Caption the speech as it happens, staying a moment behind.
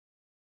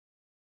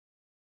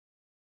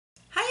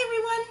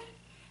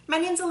My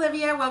name's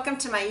Olivia. Welcome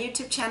to my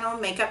YouTube channel,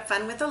 Makeup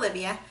Fun with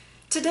Olivia.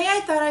 Today I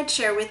thought I'd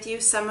share with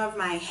you some of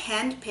my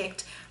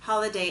hand-picked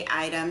holiday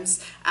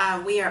items.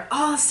 We are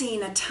all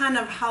seeing a ton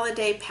of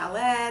holiday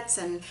palettes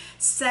and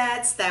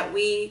sets that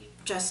we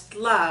just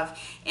love,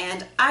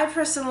 and I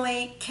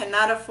personally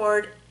cannot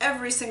afford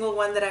every single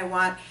one that I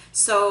want,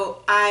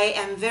 so I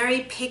am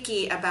very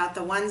picky about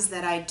the ones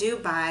that I do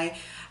buy.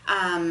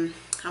 I'm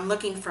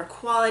looking for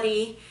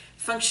quality,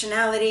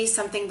 functionality,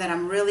 something that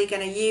I'm really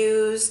going to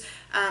use,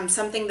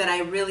 something that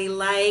I really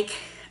like,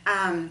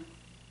 and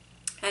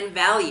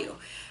value.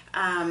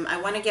 I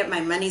want to get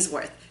my money's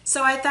worth.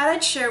 So I thought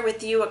I'd share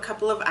with you a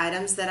couple of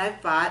items that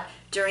I've bought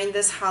during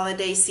this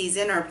holiday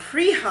season or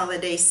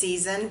pre-holiday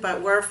season,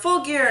 but we're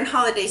full gear in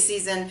holiday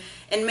season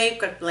in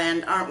makeup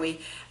land, aren't we?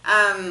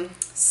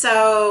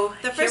 So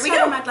the first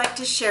item I'd like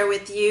to share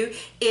with you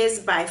is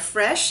by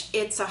Fresh.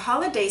 It's a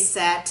holiday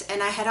set,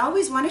 and I had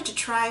always wanted to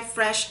try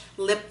Fresh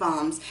lip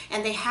balms,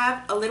 and they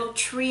have a little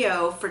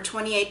trio for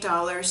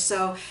 $28,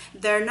 so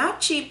they're not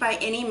cheap by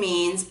any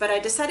means, but I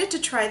decided to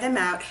try them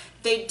out.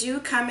 They do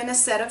come in a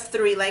set of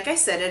 3. Like I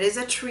said, it is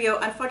a trio.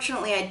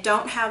 Unfortunately, I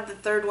don't have the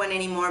third one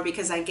anymore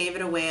because I gave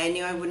it away. I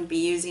knew I wouldn't be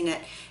using it.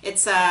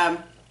 It's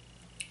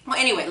well,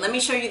 anyway, let me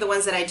show you the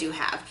ones that I do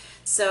have.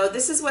 So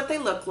this is what they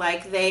look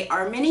like. They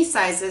are mini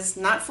sizes,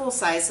 not full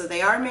size, so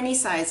they are mini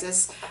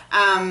sizes.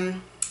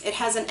 It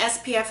has an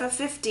SPF of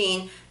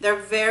 15. They're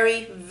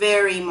very,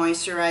 very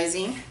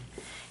moisturizing.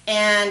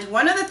 And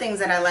one of the things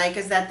that I like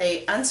is that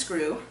they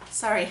unscrew.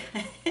 Sorry,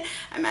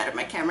 I'm out of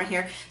my camera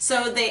here.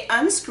 So they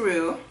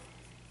unscrew,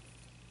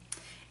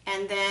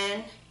 and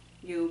then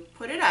you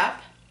put it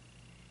up.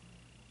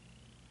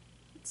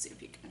 Let's see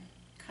if you can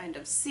kind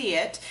of see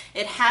it.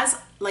 It has,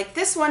 like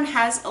this one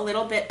has a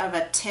little bit of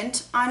a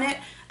tint on it.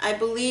 I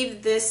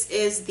believe this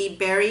is the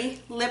berry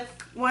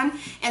lip one,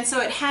 and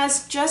so it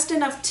has just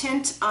enough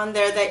tint on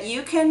there that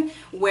you can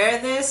wear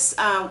this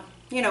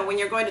you know, when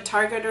you're going to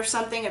Target or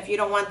something, if you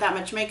don't want that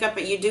much makeup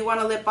but you do want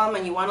a lip balm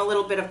and you want a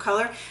little bit of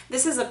color,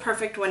 this is a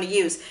perfect one to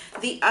use.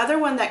 The other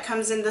one that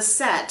comes in the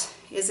set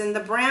is in the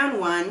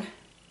brown one. Let's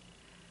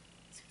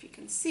see if you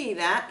can see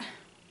that.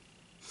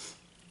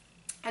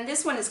 And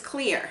this one is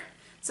clear,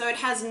 so it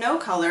has no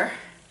color,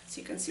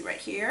 so you can see right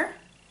here.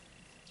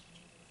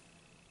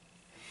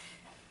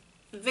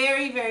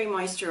 Very, very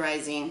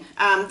moisturizing.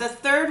 The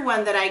third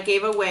one that I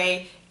gave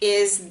away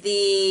is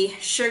the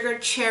Sugar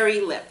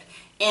Cherry Lip.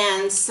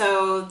 And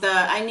so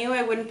I knew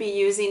I wouldn't be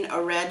using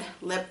a red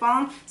lip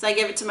balm, so I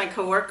gave it to my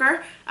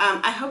coworker.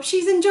 I hope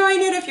she's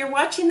enjoying it if you're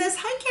watching this.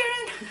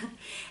 Hi, Karen.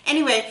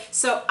 Anyway,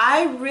 so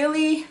I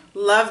really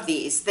love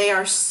these. They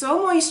are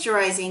so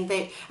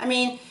moisturizing. I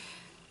mean,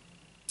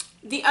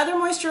 the other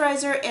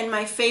moisturizer in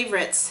my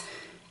favorites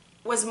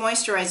was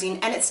moisturizing,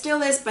 and it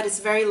still is, but it's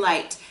very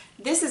light.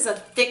 This is a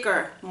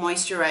thicker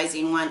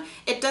moisturizing one.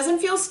 It doesn't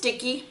feel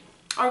sticky,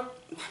 or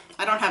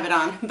I don't have it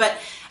on, but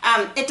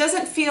it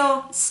doesn't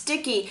feel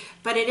sticky,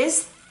 but it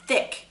is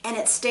thick and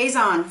it stays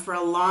on for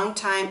a long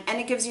time, and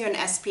it gives you an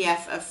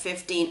SPF of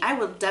 15. I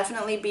will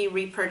definitely be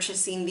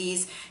repurchasing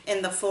these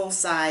in the full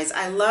size.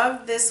 I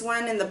love this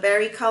one in the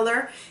berry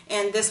color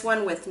and this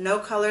one with no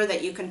color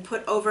that you can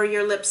put over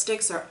your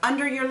lipsticks or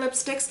under your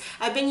lipsticks.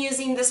 I've been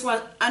using this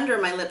one under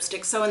my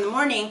lipstick, so in the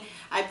morning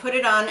I put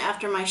it on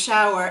after my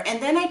shower,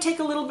 and then I take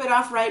a little bit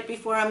off right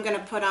before I'm going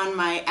to put on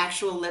my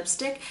actual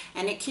lipstick,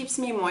 and it keeps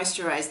me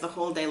moisturized the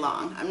whole day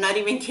long. I'm not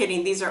even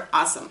kidding. These are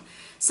awesome.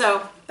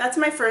 So that's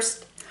my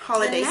first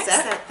holiday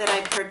set that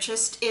I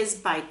purchased is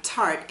by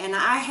Tarte, and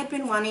I had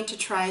been wanting to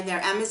try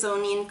their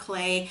Amazonian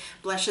clay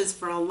blushes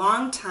for a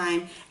long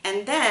time,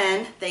 and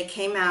then they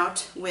came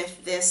out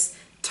with this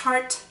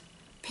Tarte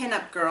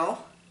Pinup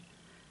Girl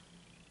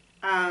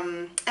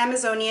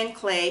Amazonian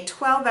clay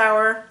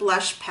 12-hour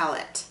blush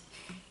palette.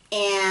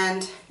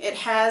 And it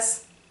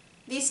has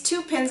these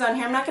 2 pins on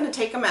here. I'm not going to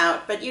take them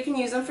out, but you can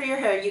use them for your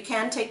hair. You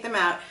can take them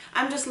out.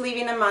 I'm just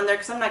leaving them on there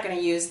because I'm not going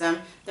to use them.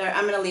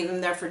 I'm going to leave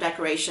them there for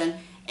decoration.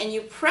 And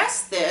you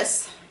press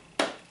this,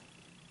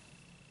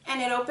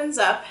 and it opens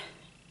up,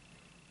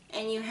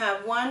 and you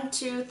have 1,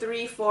 2,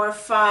 3, 4,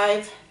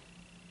 5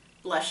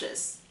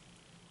 blushes.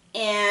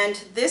 And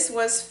this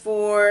was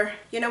for,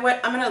 you know what,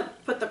 I'm going to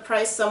put the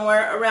price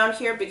somewhere around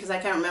here because I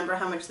can't remember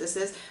how much this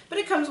is, but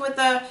it comes with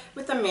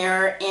a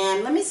mirror,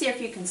 and let me see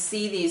if you can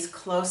see these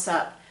close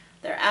up.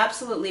 They're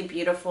absolutely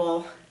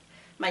beautiful.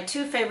 My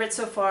 2 favorites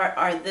so far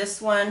are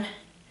this one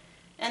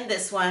and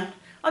this one.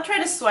 I'll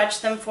try to swatch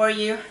them for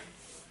you.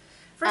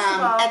 First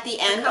of all, at the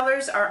end, the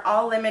colors are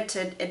all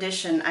limited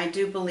edition, I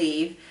do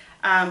believe.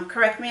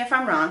 Correct me if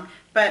I'm wrong,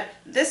 but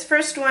this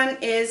first one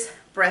is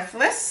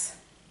Breathless,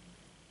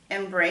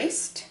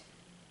 Embraced,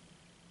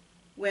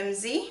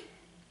 Whimsy,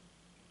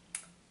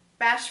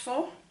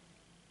 Bashful,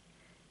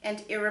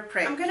 and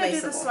Irreplaceable. I'm going to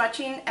do the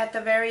swatching at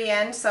the very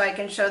end so I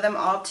can show them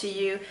all to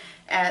you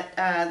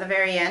at the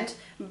very end.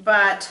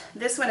 But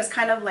this one is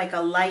kind of like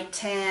a light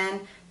tan.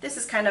 This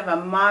is kind of a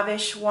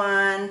mauvish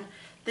one.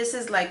 This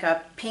is like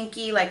a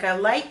pinky, like a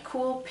light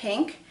cool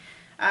pink.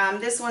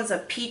 This one's a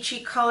peachy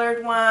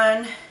colored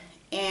one.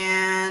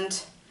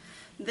 And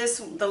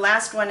the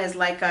last one is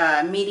like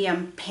a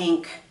medium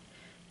pink,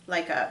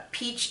 like a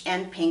peach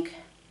and pink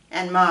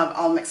and mauve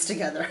all mixed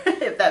together,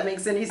 if that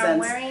makes any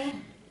sense. I'm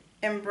wearing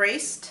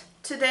Embraced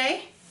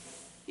today.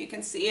 You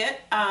can see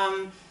it.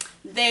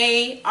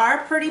 They are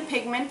pretty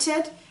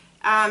pigmented,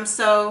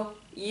 so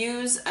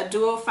use a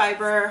dual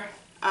fiber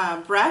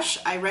brush.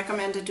 I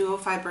recommend a dual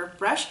fiber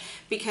brush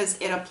because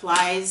it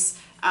applies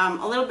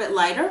a little bit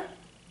lighter.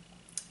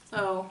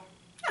 So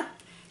yeah,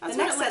 that's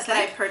the next set that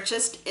I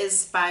purchased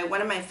is by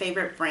one of my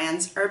favorite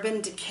brands,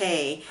 Urban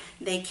Decay.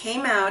 They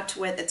came out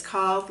with, it's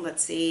called,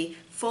 let's see,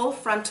 Full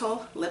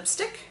Frontal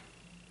Lipstick,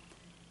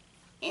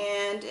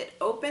 and it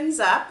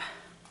opens up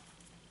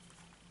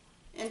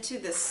into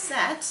this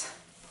set.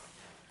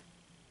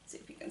 See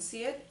if you can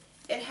see it.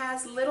 It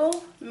has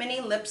little mini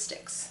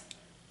lipsticks,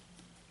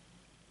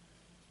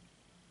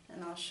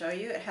 and I'll show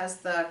you. It has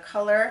the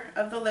color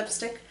of the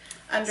lipstick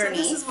underneath.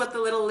 So this is what the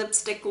little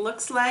lipstick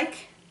looks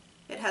like.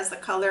 It has the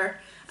color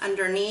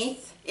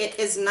underneath. It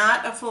is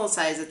not a full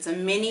size, it's a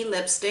mini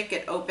lipstick.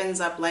 It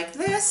opens up like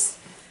this.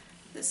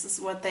 This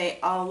is what they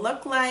all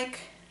look like.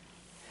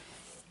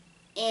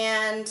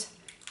 And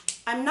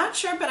I'm not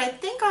sure, but I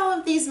think all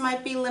of these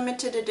might be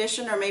limited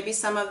edition, or maybe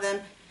some of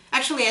them.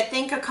 Actually, I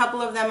think a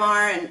couple of them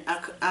are, and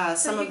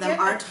some of them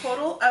aren't. A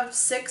total of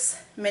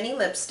 6 mini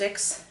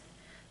lipsticks.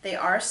 They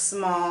are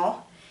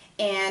small,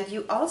 and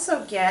you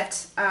also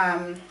get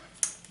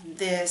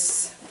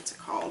this, what's it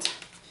called?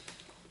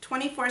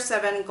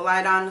 24/7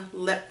 Glide-On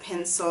Lip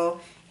Pencil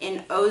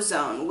in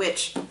Ozone,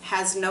 which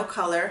has no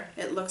color.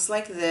 It looks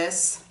like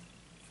this.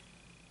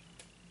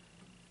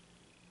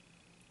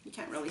 You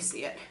can't really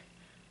see it,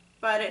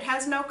 but it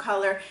has no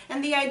color.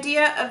 And the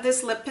idea of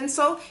this lip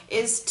pencil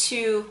is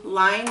to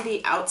line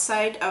the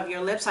outside of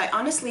your lips. I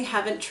honestly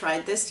haven't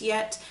tried this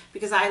yet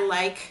because I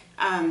like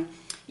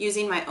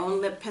using my own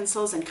lip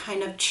pencils and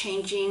kind of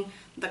changing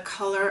the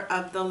color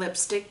of the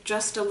lipstick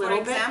just a little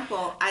bit. For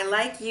example, I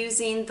like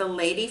using the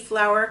Lady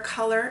Flower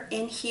color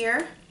in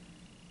here,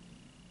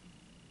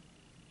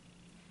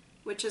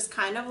 which is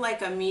kind of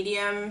like a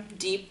medium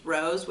deep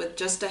rose with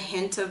just a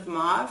hint of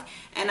mauve.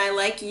 And I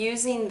like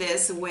using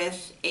this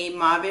with a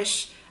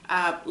mauvish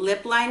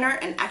lip liner,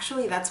 and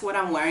actually that's what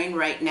I'm wearing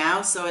right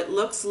now. So it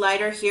looks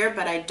lighter here,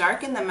 but I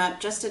darken them up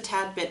just a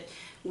tad bit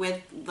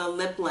with the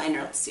lip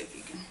liner. Let's see if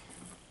you can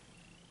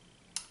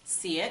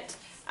see it.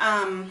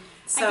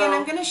 So again,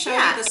 I'm going to show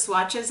you the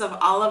swatches of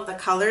all of the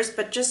colors,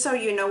 but just so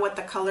you know what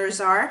the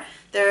colors are,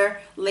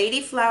 they're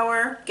Lady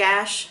Flower,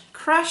 Gash,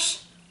 Crush,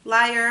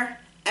 Liar,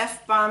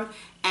 F-Bomb,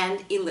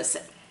 and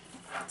Illicit.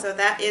 So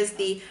that is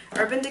the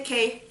Urban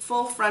Decay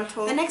Full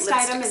Frontal Lipstick. The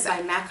next item is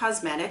by MAC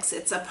Cosmetics.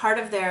 It's a part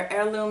of their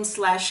heirloom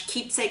 /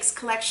 keepsakes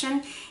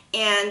collection.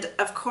 And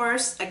of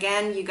course,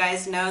 again, you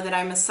guys know that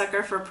I'm a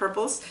sucker for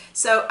purples.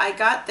 So I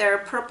got their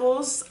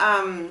purples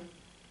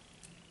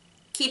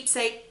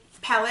keepsake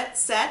palette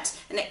set,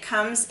 and it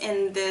comes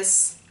in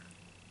this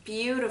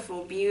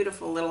beautiful,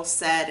 beautiful little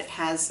set. It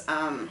has,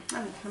 let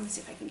me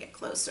see if I can get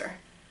closer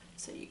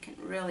so you can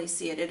really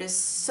see it. It is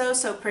so,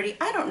 so pretty.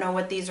 I don't know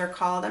what these are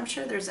called. I'm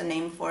sure there's a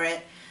name for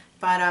it,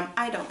 but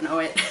I don't know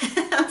it.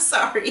 I'm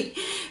sorry.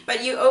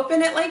 But you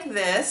open it like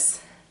this,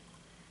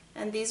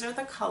 and these are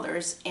the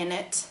colors in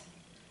it.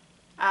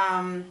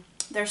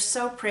 They're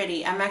so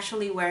pretty. I'm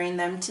actually wearing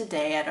them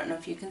today. I don't know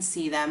if you can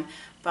see them,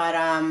 but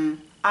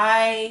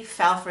I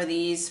fell for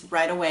these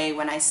right away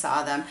when I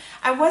saw them.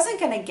 I wasn't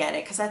going to get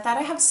it because I thought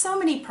I have so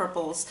many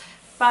purples,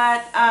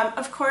 but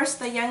of course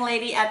the young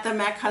lady at the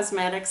MAC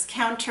Cosmetics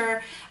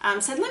counter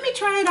said, let me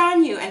try it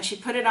on you, and she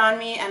put it on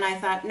me, and I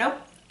thought, nope,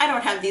 I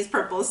don't have these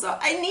purples, so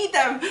I need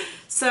them.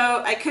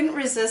 So I couldn't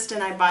resist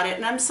and I bought it,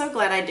 and I'm so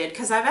glad I did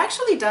because I've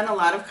actually done a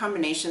lot of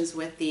combinations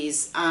with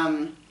these.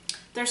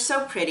 They're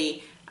so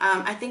pretty.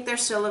 I think they're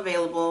still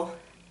available.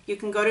 You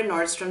can go to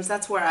Nordstrom's.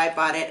 That's where I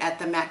bought it, at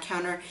the MAC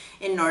counter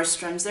in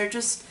Nordstrom's. They're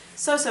just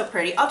so, so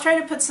pretty. I'll try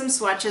to put some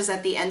swatches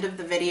at the end of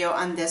the video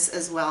on this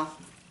as well.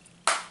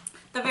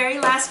 The very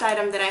last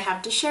item that I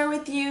have to share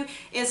with you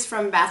is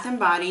from Bath &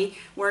 Body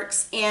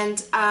Works,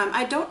 and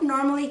I don't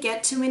normally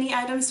get too many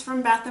items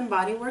from Bath &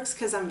 Body Works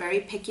because I'm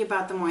very picky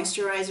about the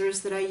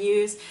moisturizers that I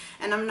use,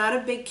 and I'm not a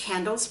big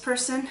candles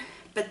person,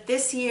 but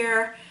this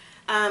year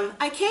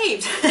I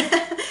caved.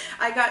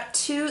 I got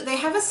 2, they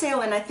have a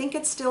sale, and I think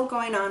it's still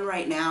going on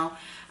right now,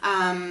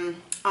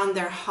 on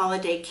their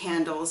holiday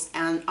candles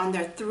and on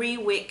their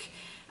 3-wick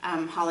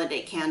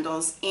holiday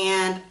candles,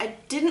 and I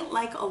didn't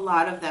like a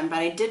lot of them, but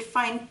I did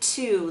find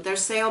 2. Their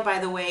sale, by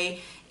the way,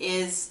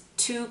 is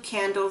 2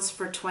 candles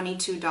for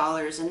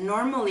 $22, and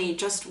normally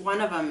just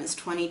one of them is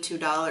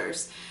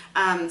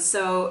 $22.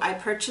 So I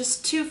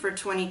purchased 2 for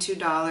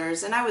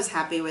 $22, and I was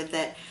happy with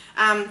it.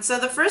 So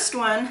the first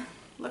one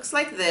looks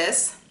like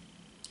this.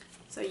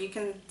 So you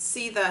can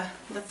see the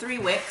 3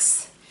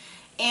 wicks.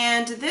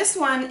 And this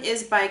one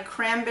is by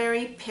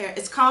Cranberry Pear.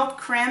 It's called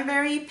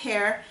Cranberry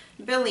Pear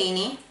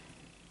Bellini.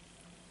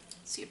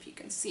 Let's see if you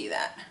can see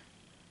that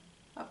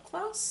up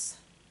close.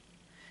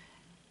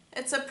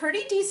 It's a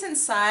pretty decent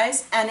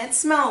size, and it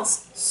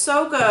smells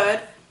so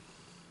good.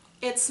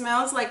 It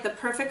smells like the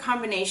perfect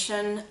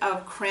combination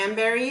of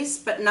cranberries,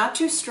 but not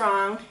too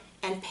strong,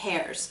 and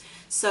pears.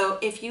 So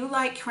if you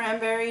like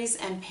cranberries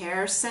and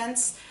pear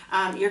scents,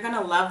 you're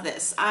gonna love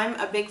this. I'm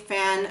a big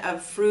fan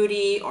of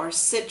fruity or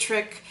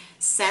citric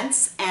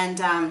scents, and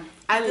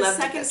I love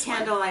the second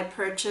candle I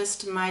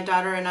purchased. My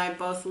daughter and I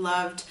both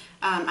loved.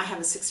 I have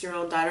a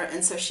 6-year-old daughter,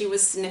 and so she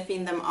was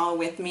sniffing them all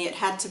with me. It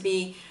had to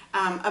be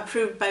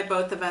approved by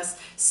both of us.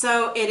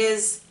 So it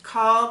is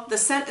called, the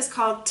scent is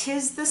called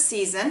 "'Tis the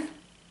Season,"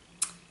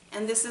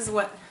 and this is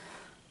what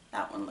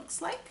that one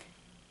looks like.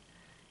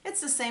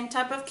 It's the same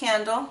type of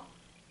candle,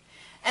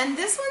 and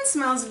this one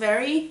smells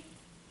very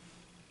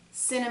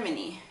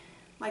cinnamony,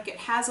 like it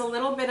has a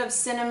little bit of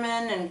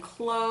cinnamon and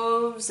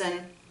cloves,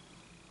 and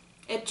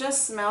it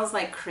just smells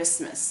like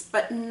Christmas,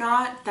 but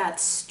not that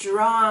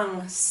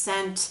strong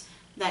scent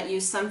that you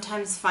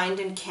sometimes find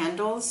in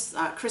candles,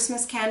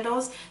 Christmas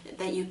candles,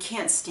 that you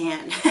can't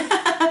stand.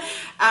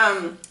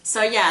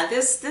 So yeah,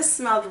 this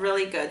smelled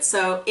really good.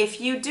 So if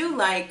you do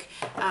like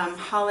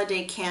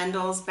holiday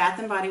candles,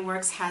 Bath & Body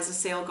Works has a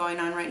sale going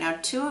on right now.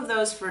 2 of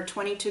those for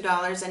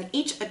 $22, and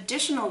each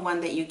additional one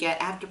that you get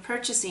after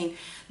purchasing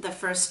the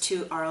first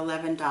 2 are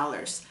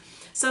 $11.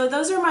 So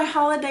those are my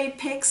holiday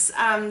picks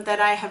that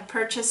I have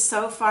purchased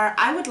so far.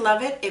 I would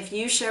love it if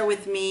you share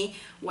with me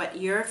what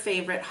your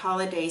favorite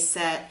holiday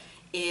set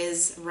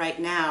is right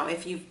now.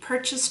 If you've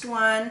purchased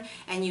one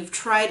and you've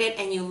tried it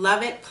and you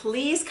love it,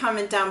 please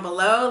comment down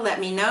below. Let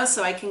me know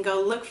so I can go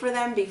look for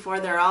them before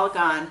they're all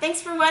gone.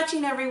 Thanks for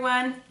watching,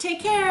 everyone. Take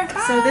care.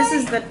 Bye. So this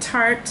is the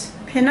Tarte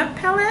pinup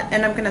palette,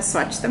 and I'm going to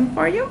swatch them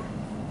for you.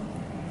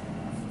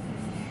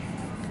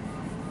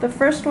 The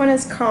first one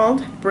is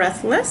called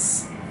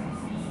Breathless.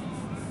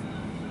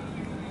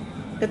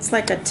 It's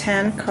like a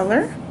tan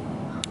color.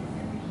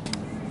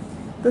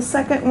 The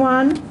second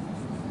one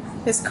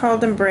is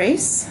called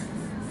Embrace,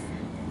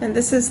 and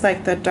this is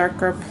like the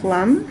darker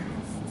plum.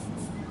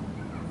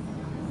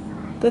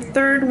 The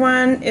third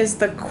one is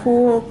the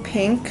cool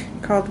pink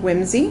called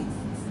Whimsy.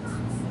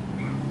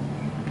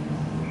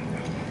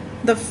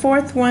 The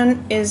fourth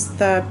one is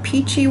the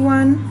peachy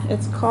one.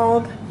 It's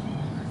called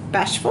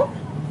Bashful.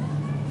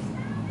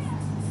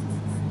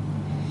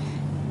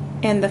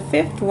 And the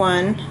fifth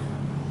one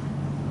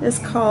is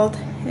called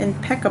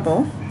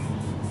Impeccable.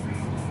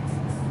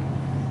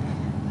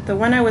 The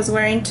one I was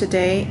wearing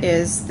today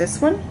is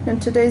this one in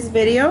today's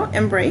video,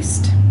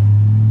 Embraced.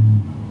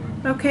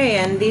 Okay,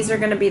 and these are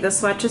going to be the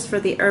swatches for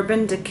the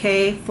Urban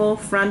Decay Full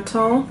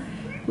Frontal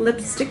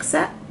lipstick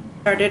set.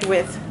 Started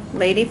with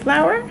Lady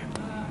Flower.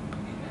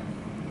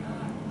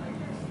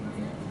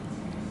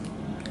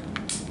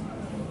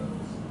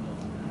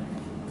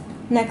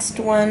 Next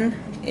one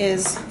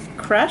is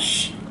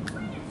Crush.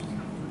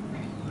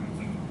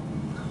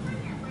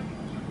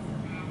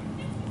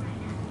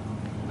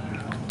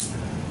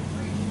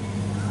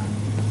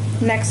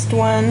 Next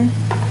one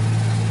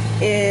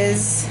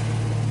is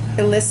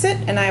Illicit,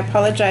 and I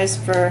apologize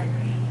for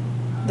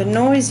the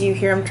noise you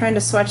hear. I'm trying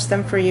to swatch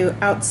them for you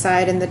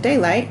outside in the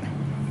daylight.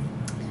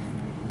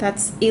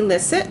 That's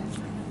Illicit.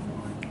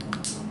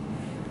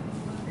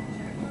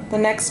 The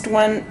next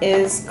one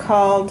is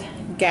called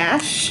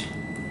Gash.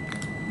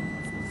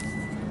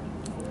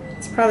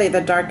 It's probably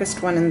the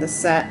darkest one in the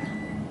set,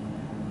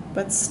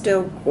 but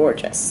still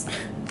gorgeous.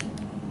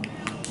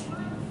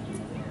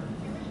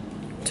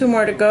 2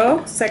 more to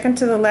go. Second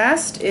to the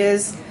last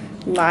is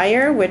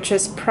Liar, which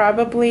is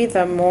probably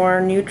the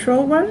more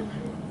neutral one.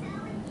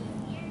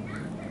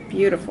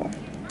 Beautiful.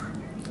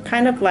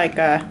 Kind of like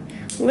a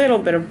little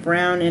bit of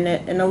brown in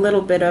it and a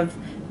little bit of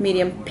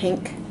medium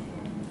pink,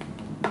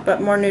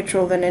 but more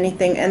neutral than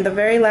anything. And the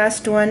very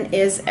last one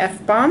is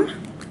F-Bomb.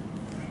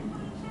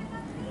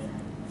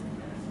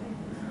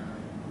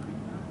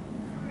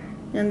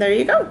 And there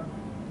you go.